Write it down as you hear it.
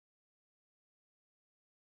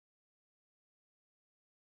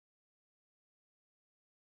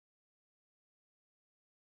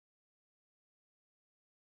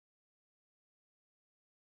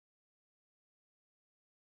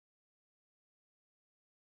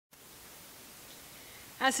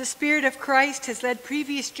As the Spirit of Christ has led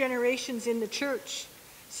previous generations in the church,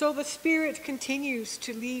 so the Spirit continues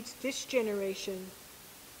to lead this generation.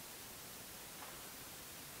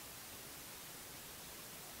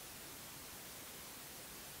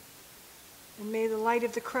 And may the light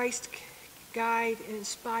of the Christ guide and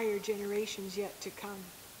inspire generations yet to come.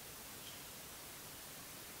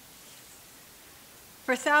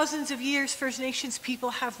 For thousands of years, First Nations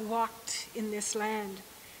people have walked in this land,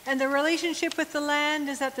 and their relationship with the land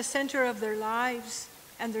is at the center of their lives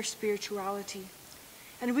and their spirituality.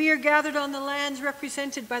 And we are gathered on the lands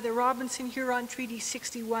represented by the Robinson-Huron Treaty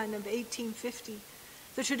 61 of 1850,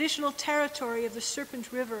 the traditional territory of the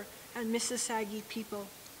Serpent River and Mississauga people.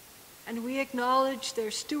 And we acknowledge their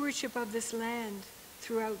stewardship of this land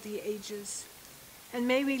throughout the ages. And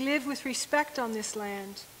may we live with respect on this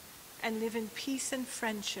land and live in peace and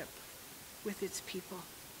friendship with its people.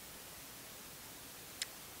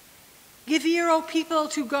 Give ear, O people,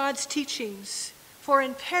 to God's teachings, for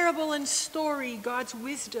in parable and story God's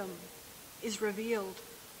wisdom is revealed.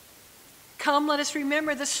 Come, let us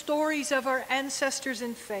remember the stories of our ancestors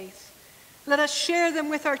in faith. Let us share them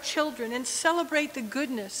with our children and celebrate the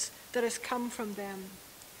goodness that has come from them.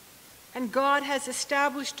 And God has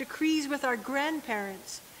established decrees with our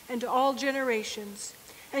grandparents and all generations,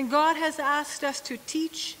 and God has asked us to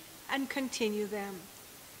teach and continue them.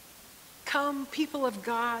 Come, people of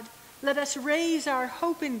God, let us raise our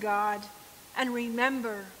hope in God and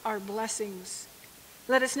remember our blessings.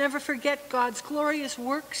 Let us never forget God's glorious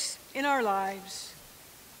works in our lives.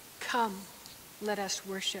 Come, let us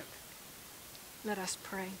worship. Let us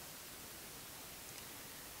pray.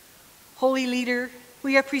 Holy Leader,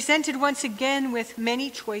 we are presented once again with many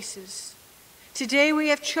choices. Today we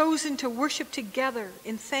have chosen to worship together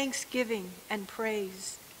in thanksgiving and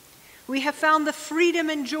praise. We have found the freedom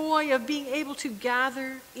and joy of being able to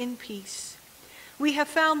gather in peace. We have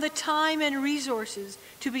found the time and resources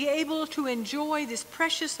to be able to enjoy this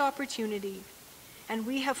precious opportunity. And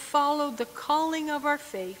we have followed the calling of our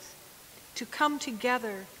faith to come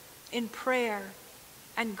together in prayer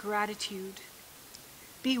and gratitude.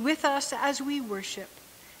 Be with us as we worship,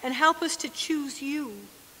 and help us to choose you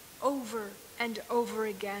over and over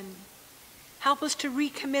again. Help us to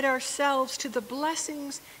recommit ourselves to the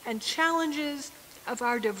blessings and challenges of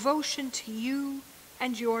our devotion to you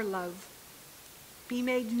and your love. Be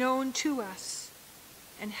made known to us,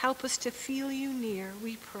 and help us to feel you near,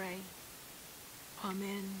 we pray.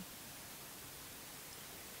 Amen.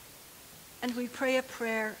 And we pray a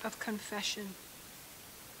prayer of confession.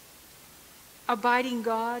 Abiding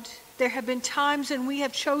God, there have been times when we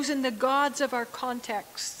have chosen the gods of our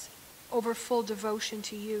contexts over full devotion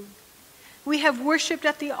to you. We have worshipped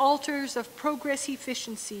at the altars of progress,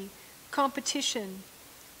 efficiency, competition,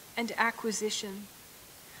 and acquisition.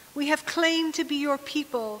 We have claimed to be your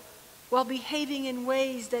people while behaving in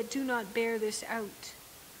ways that do not bear this out.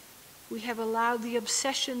 We have allowed the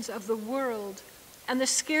obsessions of the world and the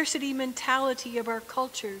scarcity mentality of our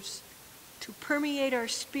cultures to permeate our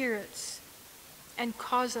spirits and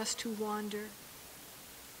cause us to wander.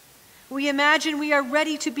 We imagine we are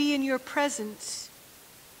ready to be in your presence,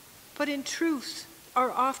 but in truth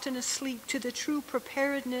are often asleep to the true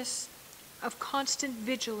preparedness of constant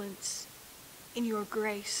vigilance in your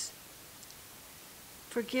grace.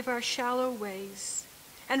 Forgive our shallow ways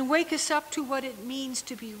and wake us up to what it means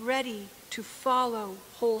to be ready to follow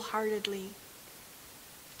wholeheartedly.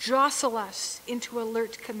 Jostle us into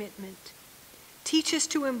alert commitment. Teach us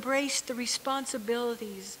to embrace the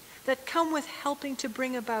responsibilities that come with helping to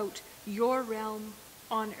bring about your realm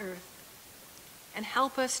on earth. And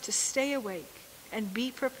help us to stay awake and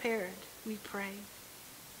be prepared, we pray.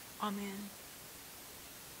 Amen.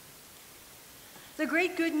 The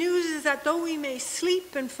great good news is that though we may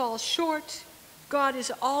sleep and fall short, God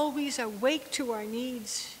is always awake to our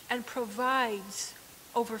needs and provides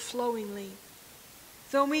overflowingly.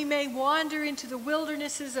 Though we may wander into the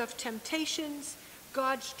wildernesses of temptations,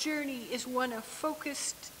 God's journey is one of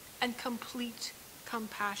focused and complete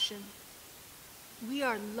compassion. We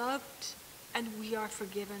are loved and we are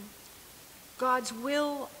forgiven. God's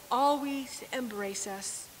will always embrace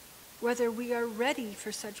us, whether we are ready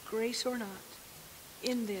for such grace or not.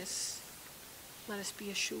 In this, let us be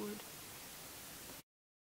assured.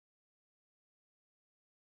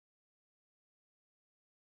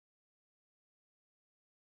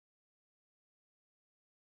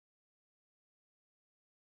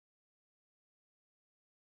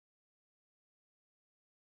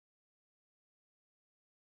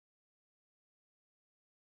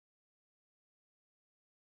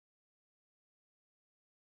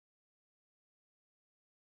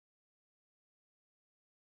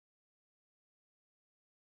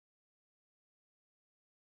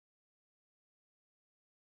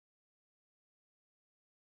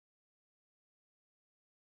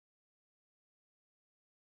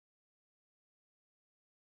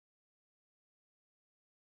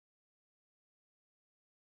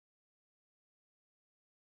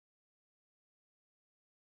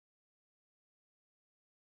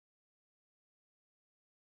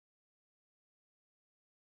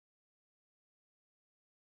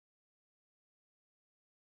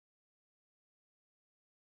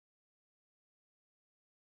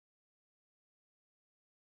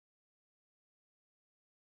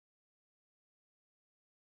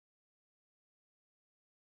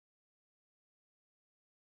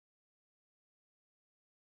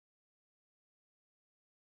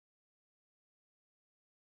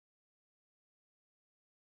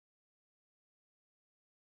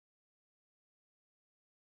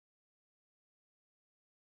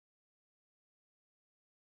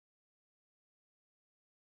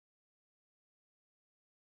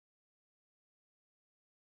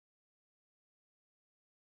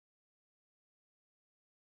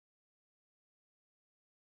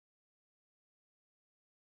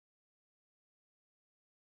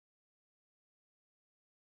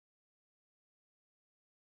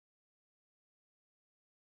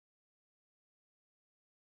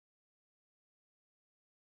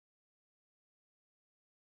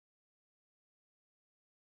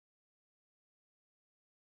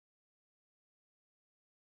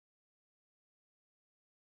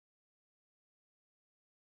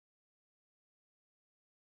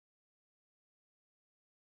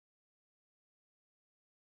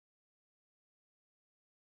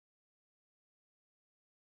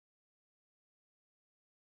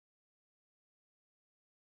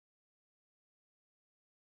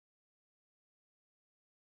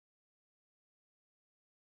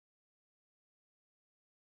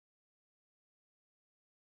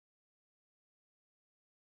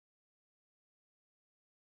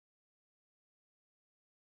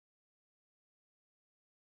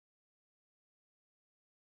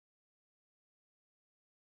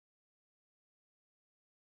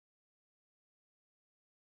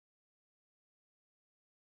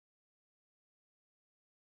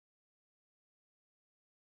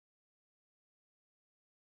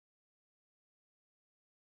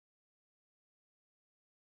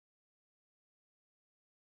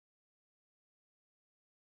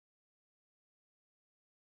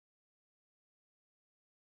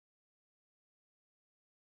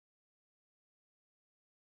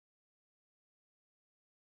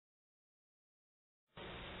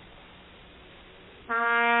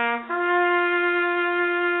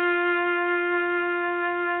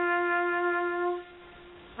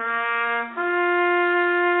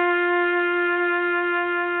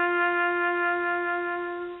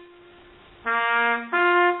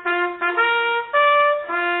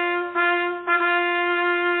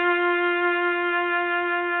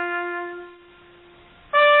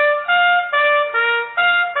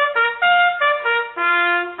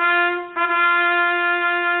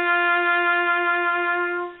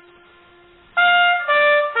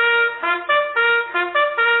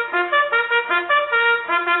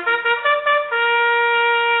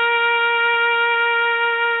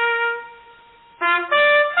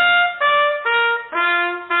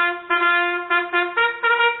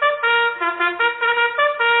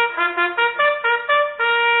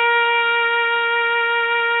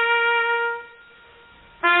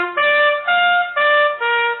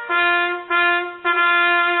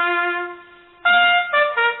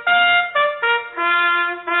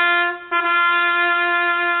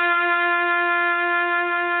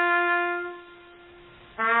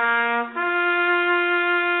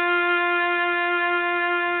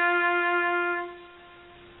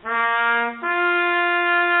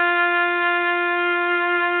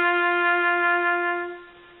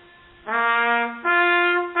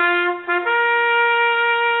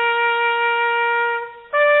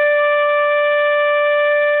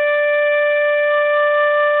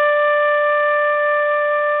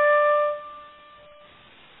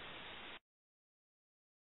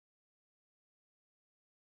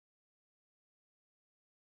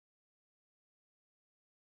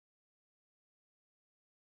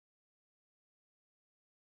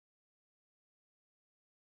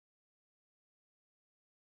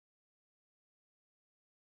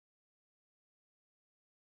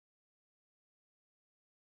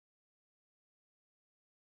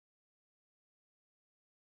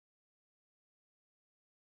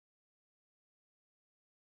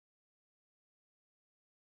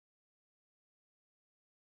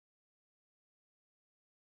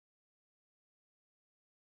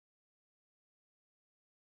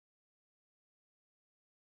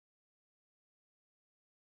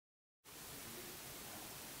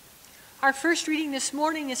 Our first reading this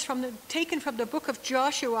morning is taken from the book of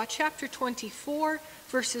Joshua, chapter 24,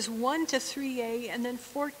 verses 1 to 3a, and then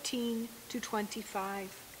 14 to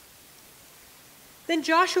 25. Then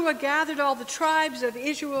Joshua gathered all the tribes of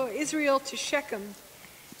Israel to Shechem,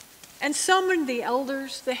 and summoned the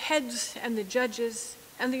elders, the heads and the judges,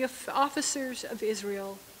 and the officers of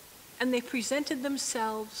Israel, and they presented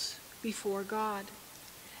themselves before God.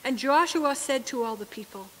 And Joshua said to all the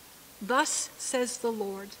people, "Thus says the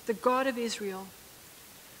Lord, the God of Israel,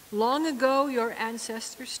 long ago your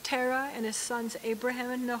ancestors, Terah and his sons Abraham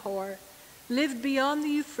and Nahor, lived beyond the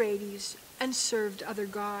Euphrates and served other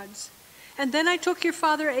gods. And then I took your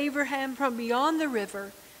father Abraham from beyond the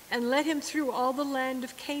river and led him through all the land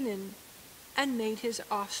of Canaan and made his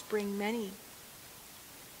offspring many."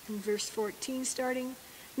 In verse 14 starting,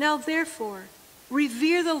 "Now therefore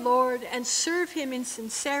revere the Lord and serve him in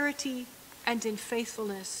sincerity and in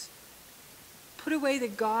faithfulness. Put away the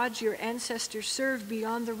gods your ancestors served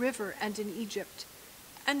beyond the river and in Egypt,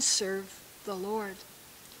 and serve the Lord.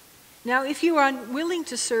 Now if you are unwilling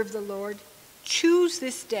to serve the Lord, choose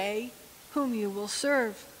this day whom you will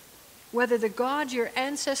serve, whether the gods your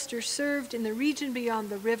ancestors served in the region beyond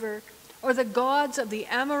the river, or the gods of the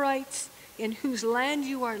Amorites in whose land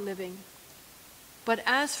you are living. But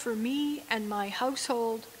as for me and my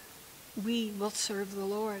household, we will serve the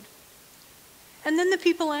Lord." And then the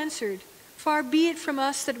people answered, "Far be it from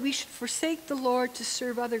us that we should forsake the Lord to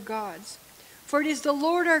serve other gods. For it is the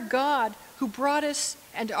Lord our God who brought us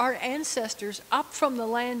and our ancestors up from the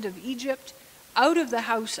land of Egypt, out of the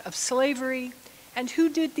house of slavery, and who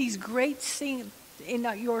did these great things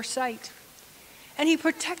in your sight. And he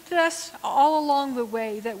protected us all along the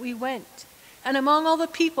way that we went, and among all the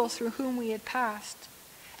people through whom we had passed.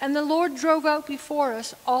 And the Lord drove out before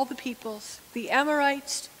us all the peoples, the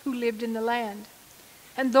Amorites who lived in the land.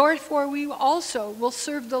 And therefore we also will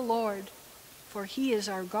serve the Lord, for he is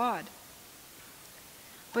our God."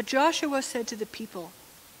 But Joshua said to the people,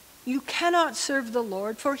 "You cannot serve the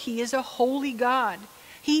Lord, for he is a holy God.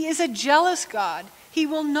 He is a jealous God. He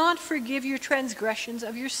will not forgive your transgressions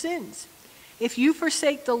of your sins. If you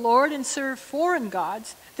forsake the Lord and serve foreign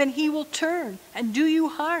gods, then he will turn and do you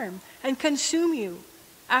harm and consume you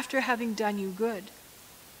after having done you good."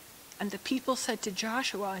 And the people said to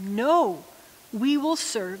Joshua, "No, we will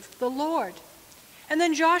serve the Lord." And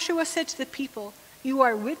then Joshua said to the people, "You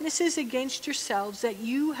are witnesses against yourselves that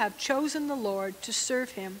you have chosen the Lord to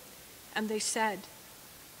serve him." And they said,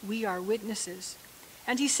 "We are witnesses."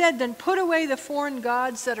 And he said, then put away the foreign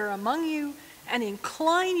gods that are among you and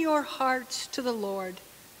incline your hearts to the Lord,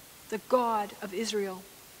 the God of Israel.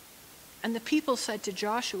 And the people said to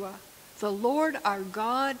Joshua, the Lord our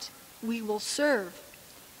God we will serve,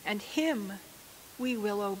 and him we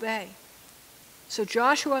will obey. So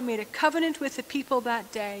Joshua made a covenant with the people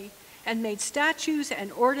that day and made statutes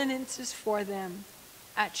and ordinances for them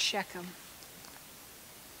at Shechem.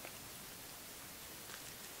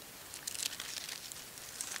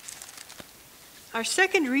 Our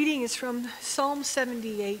second reading is from Psalm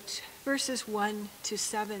 78, verses 1 to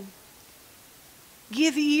 7.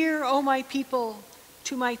 Give ear, O my people,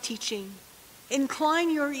 to my teaching.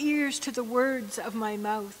 Incline your ears to the words of my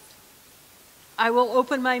mouth. I will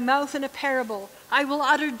open my mouth in a parable. I will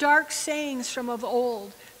utter dark sayings from of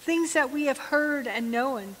old, things that we have heard and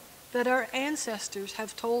known, that our ancestors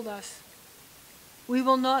have told us. We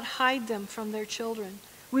will not hide them from their children.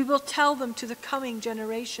 We will tell them to the coming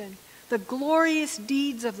generation, the glorious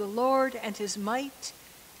deeds of the Lord and his might,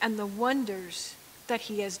 and the wonders that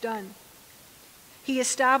he has done. He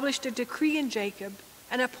established a decree in Jacob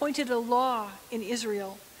and appointed a law in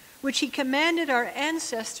Israel, which he commanded our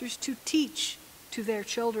ancestors to teach to their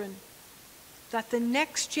children, that the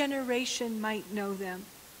next generation might know them,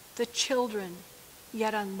 the children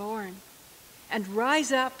yet unborn, and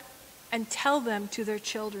rise up and tell them to their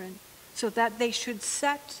children, so that they should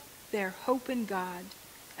set their hope in God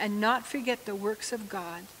and not forget the works of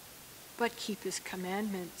God, but keep his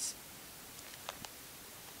commandments.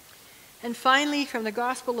 And finally, from the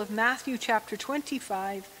Gospel of Matthew, chapter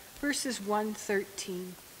 25, verses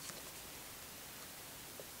 1-13.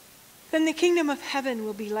 Then the kingdom of heaven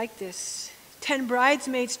will be like this. 10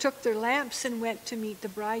 bridesmaids took their lamps and went to meet the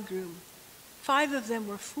bridegroom. 5 of them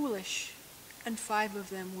were foolish, and 5 of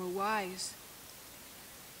them were wise.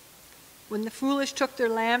 When the foolish took their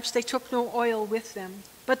lamps, they took no oil with them,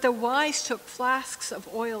 but the wise took flasks of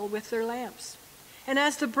oil with their lamps. And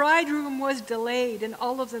as the bridegroom was delayed, and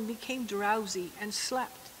all of them became drowsy and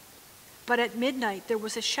slept. But at midnight there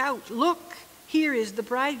was a shout, "Look, here is the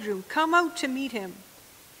bridegroom, come out to meet him."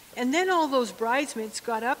 And then all those bridesmaids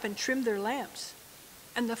got up and trimmed their lamps.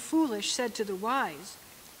 And the foolish said to the wise,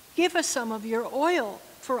 "Give us some of your oil,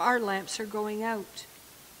 for our lamps are going out."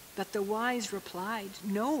 But the wise replied,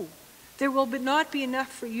 "No, there will not be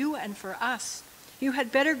enough for you and for us. You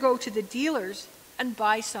had better go to the dealers and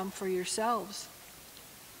buy some for yourselves."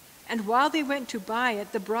 And while they went to buy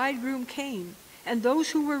it, the bridegroom came, and those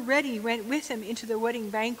who were ready went with him into the wedding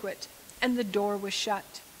banquet, and the door was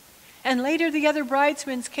shut. And later the other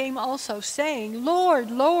bridesmaids came also, saying, "Lord,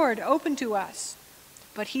 Lord, open to us."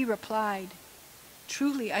 But he replied,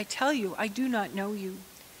 "Truly I tell you, I do not know you.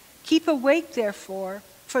 Keep awake, therefore,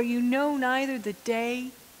 for you know neither the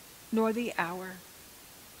day nor the hour."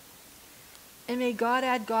 And may God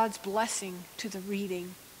add God's blessing to the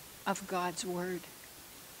reading of God's word.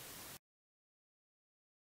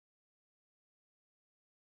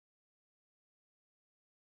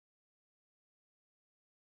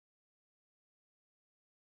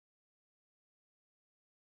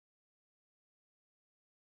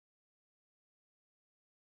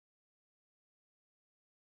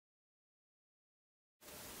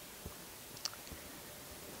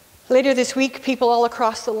 Later this week, people all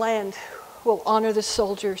across the land will honor the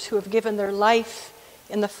soldiers who have given their life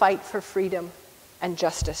in the fight for freedom and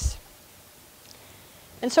justice.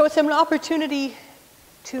 And so it's an opportunity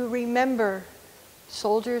to remember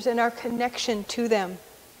soldiers and our connection to them.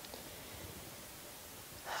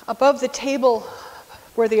 Above the table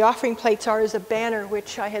where the offering plates are is a banner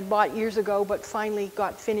which I had bought years ago but finally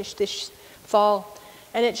got finished this fall.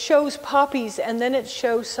 And it shows poppies, and then it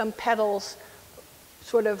shows some petals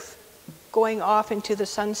sort of going off into the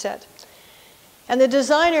sunset. And the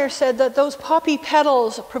designer said that those poppy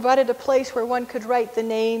petals provided a place where one could write the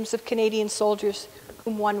names of Canadian soldiers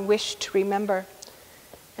whom one wished to remember.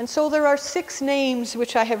 And so there are 6 names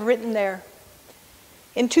which I have written there.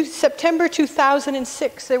 In September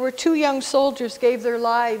 2006, there were 2 young soldiers gave their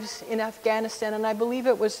lives in Afghanistan, and I believe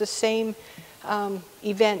it was the same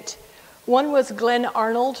event. One was Glenn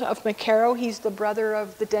Arnold of McCarrow. He's the brother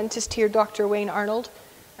of the dentist here, Dr. Wayne Arnold.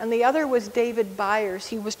 And the other was David Byers.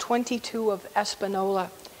 He was 22 of Espanola,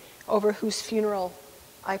 over whose funeral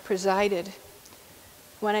I presided.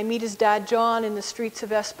 When I meet his dad, John, in the streets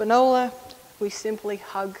of Espanola, we simply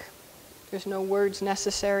hug. There's no words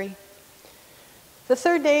necessary. The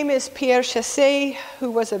third name is Pierre Chassé, who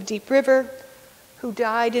was of Deep River, who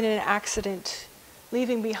died in an accident,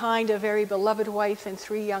 leaving behind a very beloved wife and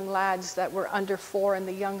 3 young lads that were under 4, and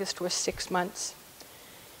the youngest was 6 months.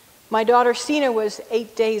 My daughter Sina was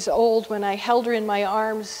 8 days old when I held her in my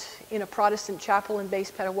arms in a Protestant chapel in Base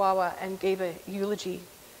Petawawa and gave a eulogy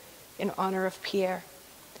in honor of Pierre.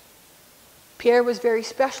 Pierre was very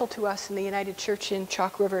special to us in the United Church in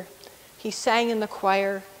Chalk River. He sang in the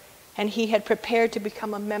choir, and he had prepared to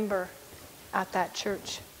become a member at that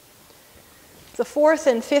church. The fourth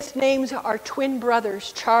and fifth names are twin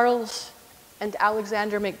brothers, Charles and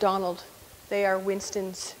Alexander MacDonald. They are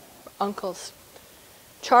Winston's uncles.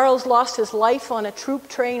 Charles lost his life on a troop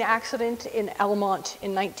train accident in Almont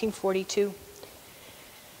in 1942.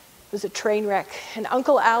 It was a train wreck. And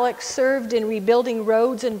Uncle Alex served in rebuilding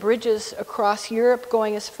roads and bridges across Europe,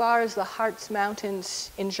 going as far as the Harz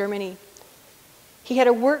Mountains in Germany. He had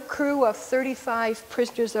a work crew of 35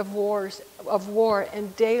 prisoners of war,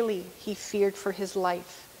 and daily he feared for his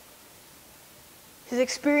life. His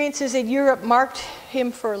experiences in Europe marked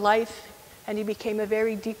him for life, and he became a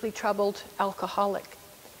very deeply troubled alcoholic.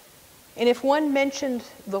 And if one mentioned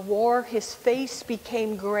the war, his face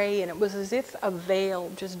became gray, and it was as if a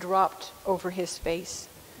veil just dropped over his face.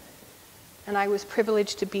 And I was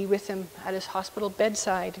privileged to be with him at his hospital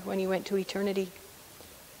bedside when he went to eternity.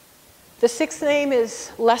 The sixth name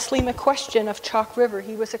is Leslie McQuestion of Chalk River.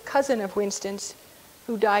 He was a cousin of Winston's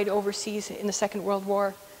who died overseas in the Second World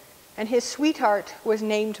War. And his sweetheart was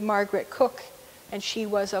named Margaret Cook, and she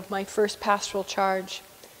was of my first pastoral charge.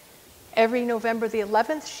 Every November the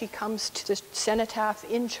 11th, she comes to the cenotaph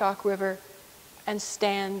in Chalk River and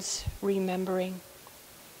stands remembering.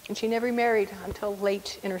 And she never married until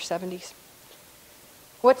late in her 70s.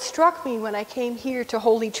 What struck me when I came here to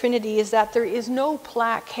Holy Trinity is that there is no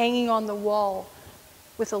plaque hanging on the wall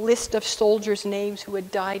with a list of soldiers' names who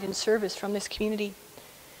had died in service from this community.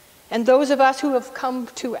 And those of us who have come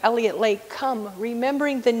to Elliott Lake come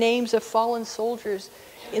remembering the names of fallen soldiers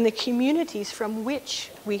in the communities from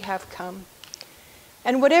which we have come.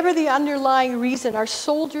 And whatever the underlying reason, our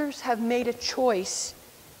soldiers have made a choice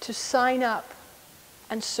to sign up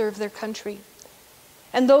and serve their country.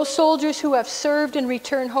 And those soldiers who have served and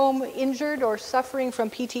returned home injured or suffering from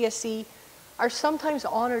PTSD are sometimes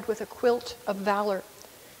honored with a quilt of valor.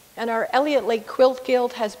 And our Elliott Lake Quilt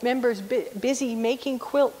Guild has members busy making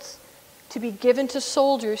quilts to be given to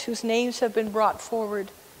soldiers whose names have been brought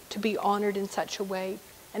forward to be honored in such a way.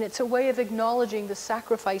 And it's a way of acknowledging the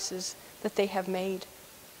sacrifices that they have made.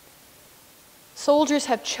 Soldiers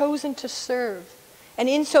have chosen to serve, and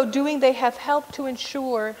in so doing they have helped to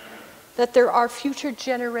ensure that there are future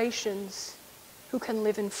generations who can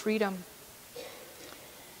live in freedom.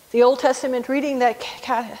 The Old Testament reading that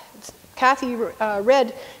Kathy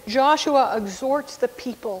read, Joshua exhorts the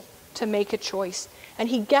people to make a choice, and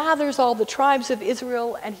he gathers all the tribes of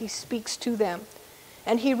Israel and he speaks to them.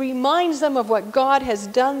 And he reminds them of what God has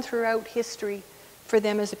done throughout history for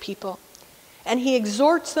them as a people. And he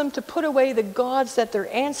exhorts them to put away the gods that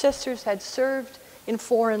their ancestors had served in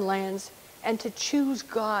foreign lands and to choose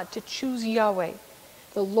God, to choose Yahweh,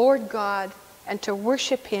 the Lord God, and to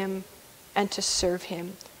worship him and to serve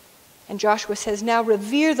him. And Joshua says, now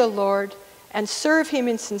revere the Lord and serve him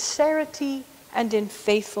in sincerity and in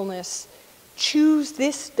faithfulness. Choose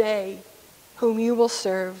this day whom you will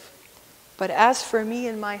serve. But as for me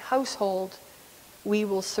and my household, we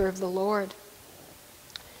will serve the Lord.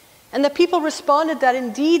 And the people responded that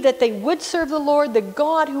indeed that they would serve the Lord, the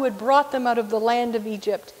God who had brought them out of the land of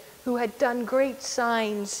Egypt, who had done great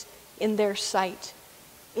signs in their sight.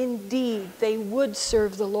 Indeed, they would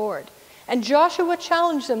serve the Lord. And Joshua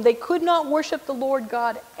challenged them. They could not worship the Lord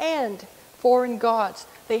God and foreign gods.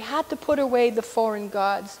 They had to put away the foreign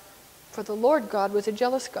gods, for the Lord God was a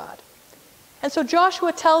jealous God. And so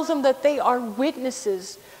Joshua tells them that they are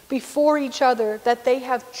witnesses before each other that they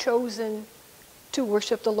have chosen to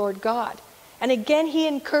worship the Lord God. And again, he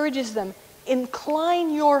encourages them,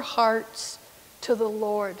 incline your hearts to the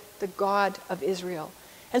Lord, the God of Israel.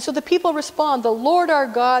 And so the people respond, the Lord our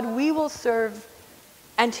God we will serve,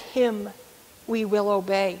 and him we will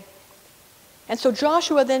obey. And so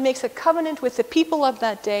Joshua then makes a covenant with the people of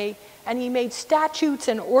that day, and he made statutes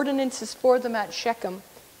and ordinances for them at Shechem.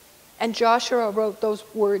 And Joshua wrote those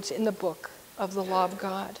words in the book of the law of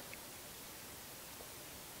God.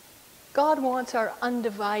 God wants our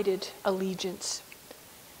undivided allegiance.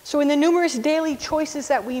 So in the numerous daily choices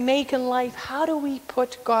that we make in life, how do we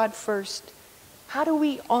put God first? How do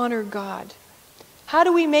we honor God? How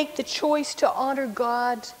do we make the choice to honor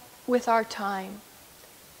God with our time?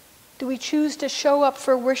 Do we choose to show up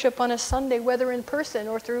for worship on a Sunday, whether in person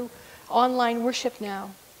or through online worship now?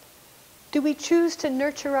 Do we choose to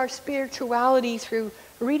nurture our spirituality through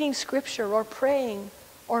reading scripture or praying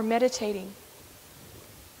or meditating?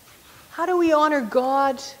 How do we honor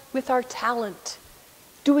God with our talent?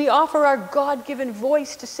 Do we offer our God-given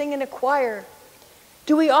voice to sing in a choir?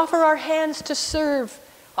 Do we offer our hands to serve,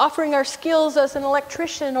 offering our skills as an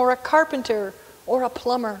electrician or a carpenter or a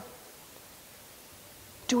plumber?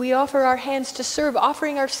 Do we offer our hands to serve,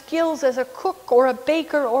 offering our skills as a cook or a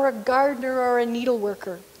baker or a gardener or a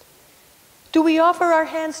needleworker? Do we offer our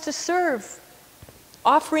hands to serve,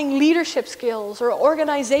 offering leadership skills or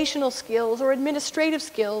organizational skills or administrative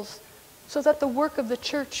skills so that the work of the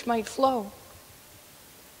church might flow?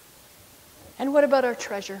 And what about our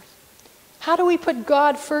treasure? How do we put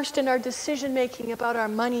God first in our decision-making about our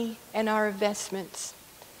money and our investments?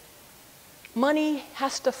 Money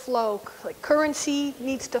has to flow. Like currency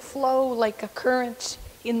needs to flow like a current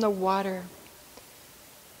in the water.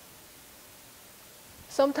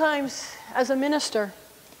 Sometimes, as a minister,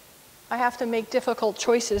 I have to make difficult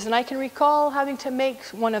choices, and I can recall having to make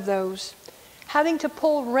one of those. Having to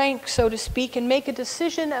pull rank, so to speak, and make a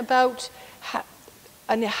decision about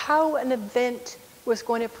how an event was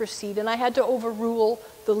going to proceed. And I had to overrule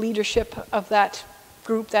the leadership of that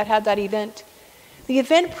group that had that event. The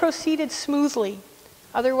event proceeded smoothly,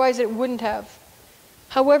 otherwise it wouldn't have.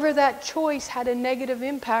 However, that choice had a negative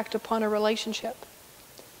impact upon a relationship.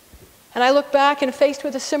 And I look back and faced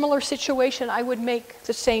with a similar situation, I would make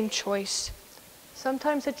the same choice.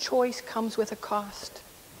 Sometimes a choice comes with a cost.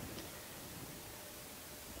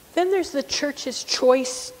 Then there's the church's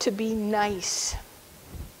choice to be nice.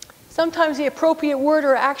 Sometimes the appropriate word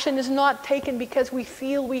or action is not taken because we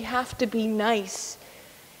feel we have to be nice.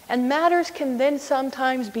 And matters can then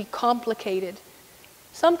sometimes be complicated.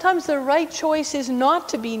 Sometimes the right choice is not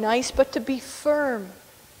to be nice, but to be firm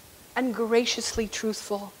and graciously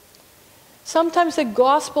truthful. Sometimes the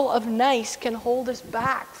gospel of nice can hold us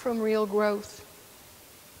back from real growth.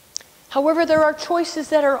 However, there are choices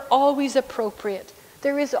that are always appropriate.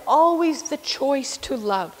 There is always the choice to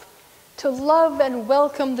love and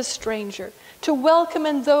welcome the stranger, to welcome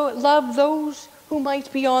and love those who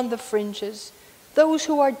might be on the fringes, those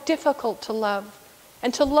who are difficult to love,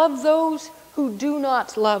 and to love those who do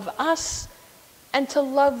not love us, and to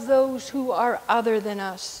love those who are other than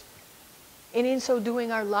us. And in so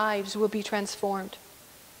doing, our lives will be transformed.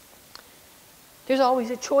 There's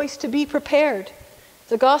always a choice to be prepared.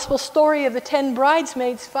 The gospel story of the 10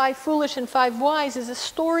 bridesmaids, 5 foolish and 5 wise, is a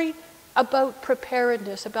story about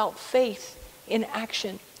preparedness, about faith in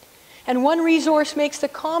action. And one resource makes the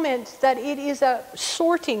comment that it is a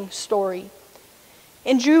sorting story.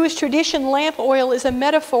 In Jewish tradition, lamp oil is a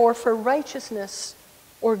metaphor for righteousness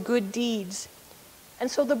or good deeds.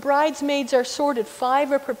 And so the bridesmaids are sorted.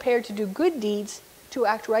 5 are prepared to do good deeds, to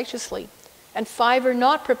act righteously. And 5 are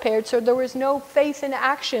not prepared, so there is no faith in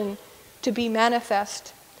action to be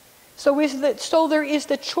manifest. So there is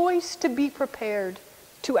the choice to be prepared,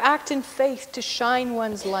 to act in faith, to shine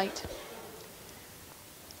one's light.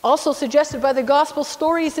 Also suggested by the gospel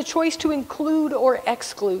story is the choice to include or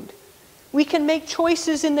exclude. We can make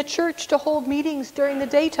choices in the church to hold meetings during the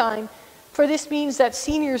daytime, for this means that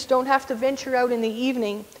seniors don't have to venture out in the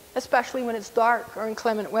evening, especially when it's dark or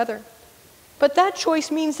inclement weather. But that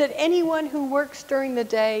choice means that anyone who works during the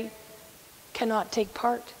day cannot take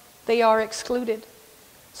part. They are excluded.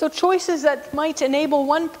 So choices that might enable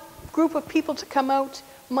one group of people to come out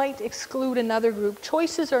might exclude another group.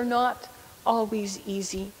 Choices are not always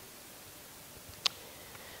easy.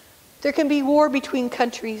 There can be war between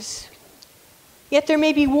countries. Yet there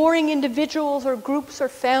may be warring individuals or groups or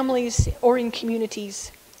families or in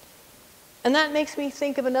communities. And that makes me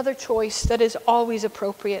think of another choice that is always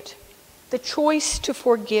appropriate. The choice to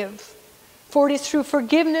forgive. For it is through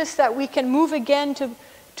forgiveness that we can move again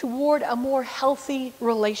toward a more healthy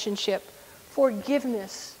relationship.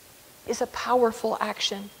 Forgiveness is a powerful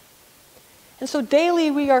action. And so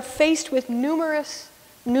daily we are faced with numerous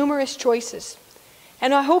choices.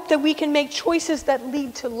 And I hope that we can make choices that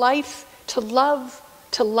lead to life, to love,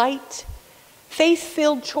 to light,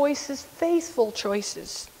 faith-filled choices, faithful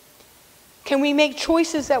choices. Can we make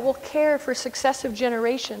choices that will care for successive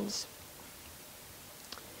generations?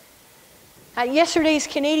 At yesterday's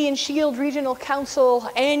Canadian Shield Regional Council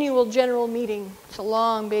annual general meeting, it's a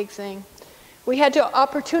long, big thing, we had the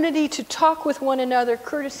opportunity to talk with one another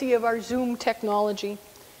courtesy of our Zoom technology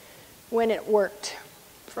when it worked.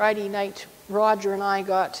 Friday night, Roger and I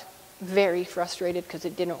got very frustrated because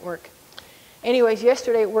it didn't work. Anyways,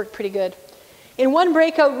 yesterday it worked pretty good. In one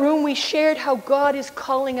breakout room, we shared how God is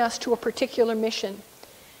calling us to a particular mission.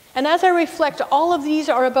 And as I reflect, all of these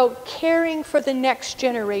are about caring for the next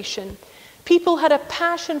generation. People had a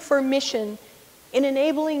passion for mission in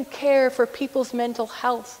enabling care for people's mental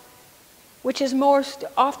health, which is most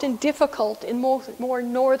often difficult in more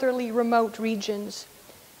northerly remote regions,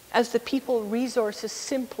 as the people resources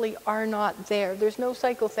simply are not there. There's no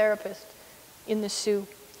psychotherapist. in the Sioux,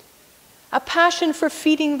 a passion for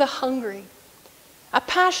feeding the hungry, a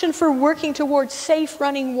passion for working towards safe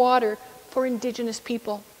running water for Indigenous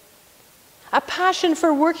people, a passion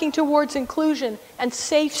for working towards inclusion and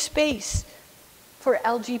safe space for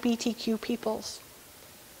LGBTQ peoples.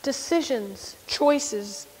 Decisions,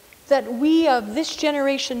 choices that we of this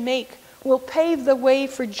generation make will pave the way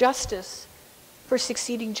for justice for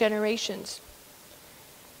succeeding generations.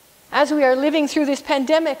 As we are living through this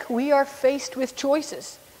pandemic, we are faced with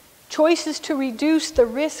choices. Choices to reduce the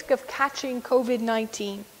risk of catching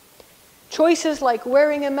COVID-19. Choices like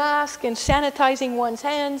wearing a mask and sanitizing one's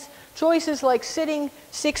hands. Choices like sitting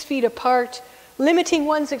 6 feet apart, limiting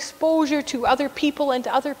one's exposure to other people and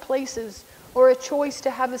other places, or a choice to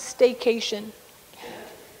have a staycation.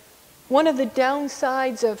 One of the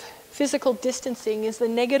downsides of physical distancing is the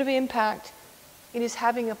negative impact it is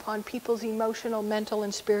having upon people's emotional, mental,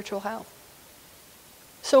 and spiritual health.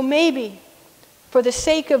 So maybe, for the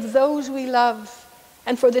sake of those we love,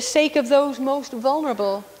 and for the sake of those most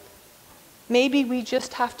vulnerable, maybe we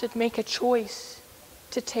just have to make a choice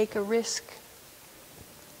to take a risk.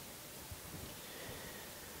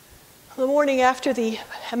 The morning after the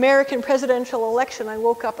American presidential election, I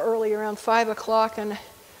woke up early around 5 o'clock and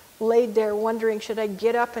laid there wondering, should I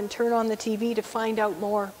get up and turn on the TV to find out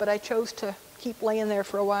more? But I chose to keep laying there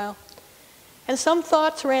for a while. And some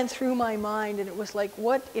thoughts ran through my mind, and it was like,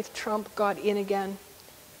 what if Trump got in again?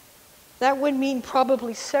 That would mean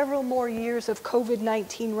probably several more years of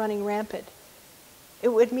COVID-19 running rampant. It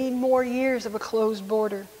would mean more years of a closed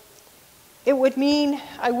border. It would mean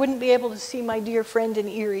I wouldn't be able to see my dear friend in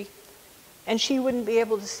Erie, and she wouldn't be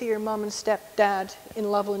able to see her mom and stepdad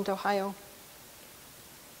in Loveland, Ohio.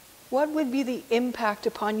 What would be the impact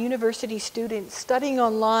upon university students studying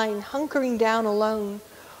online, hunkering down alone?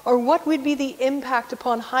 Or what would be the impact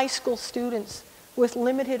upon high school students with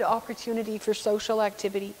limited opportunity for social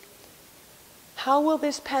activity? How will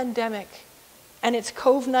this pandemic and its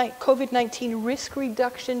COVID-19 risk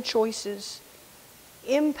reduction choices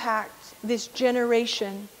impact this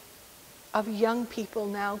generation of young people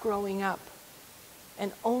now growing up?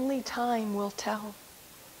 And only time will tell.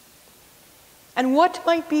 And what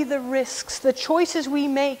might be the risks, the choices we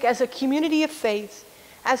make as a community of faith,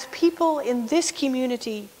 as people in this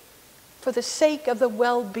community, for the sake of the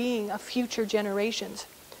well-being of future generations?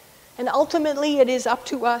 And ultimately, it is up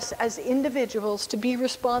to us as individuals to be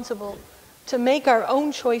responsible, to make our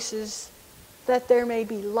own choices, that there may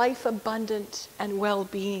be life abundant and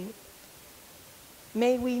well-being.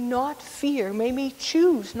 May we not fear, may we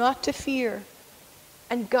choose not to fear,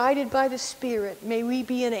 and guided by the Spirit, may we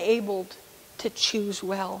be enabled to choose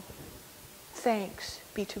well. Thanks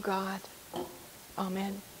be to God.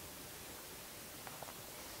 Amen.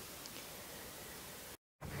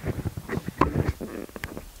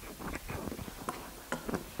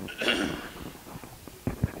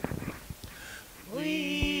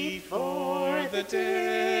 Weep for the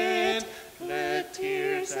dead, let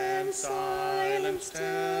tears and silence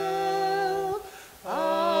tell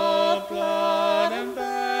of blood and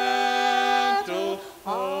battle,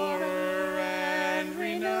 horror and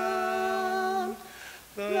renown.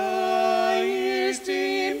 The years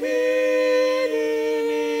diminish,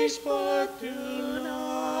 but do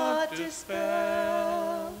not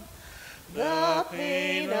dispel the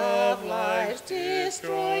pain of life's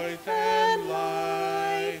destroyed and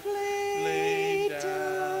life laid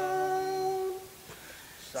down.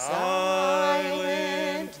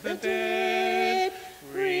 Silent the dead,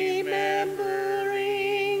 remembering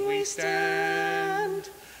we stand.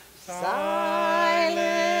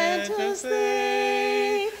 Silent as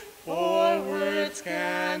they, for words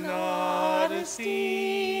cannot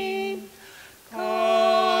esteem.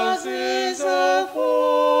 Causes of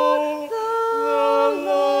war, the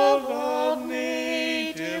love of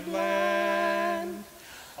native land,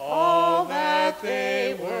 all that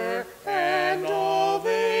they were and all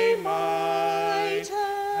they might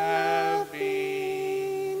have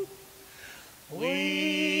been.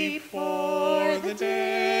 Weep for the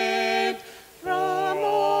dead from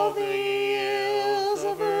all the ills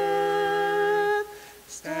of earth.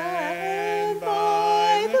 Stand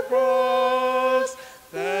by the cross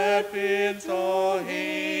that bids all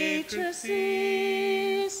hatred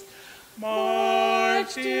cease.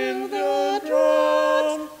 March in the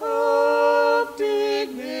drum of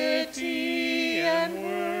dignity and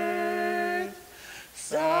worth.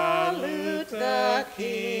 Salute the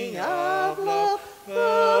King of love,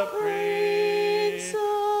 the Prince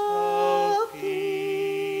of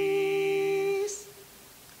Peace.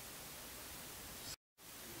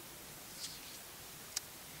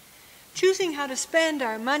 Choosing how to spend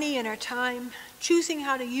our money and our time, choosing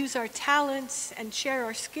how to use our talents and share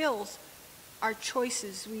our skills, are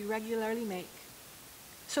choices we regularly make.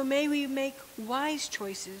 So may we make wise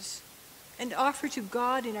choices and offer to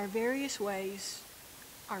God in our various ways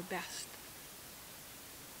our best.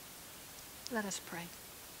 Let us pray.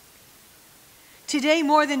 Today,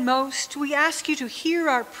 more than most, we ask you to hear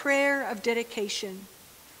our prayer of dedication.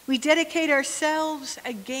 We dedicate ourselves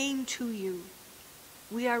again to you.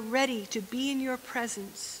 We are ready to be in your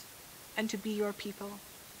presence and to be your people.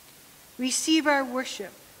 Receive our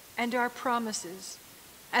worship and our promises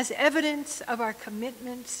as evidence of our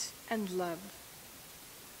commitments and love.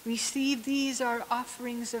 Receive these, our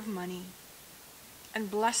offerings of money,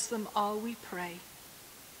 and bless them all, we pray.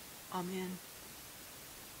 Amen.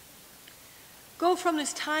 Go from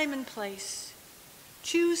this time and place.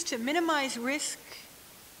 Choose to minimize risk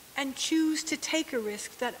and choose to take a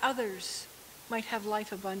risk that others might have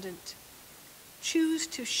life abundant. Choose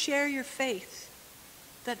to share your faith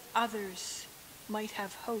that others might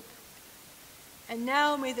have hope. And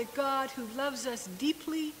now may the God who loves us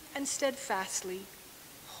deeply and steadfastly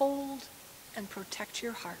hold and protect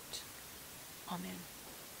your heart. Amen.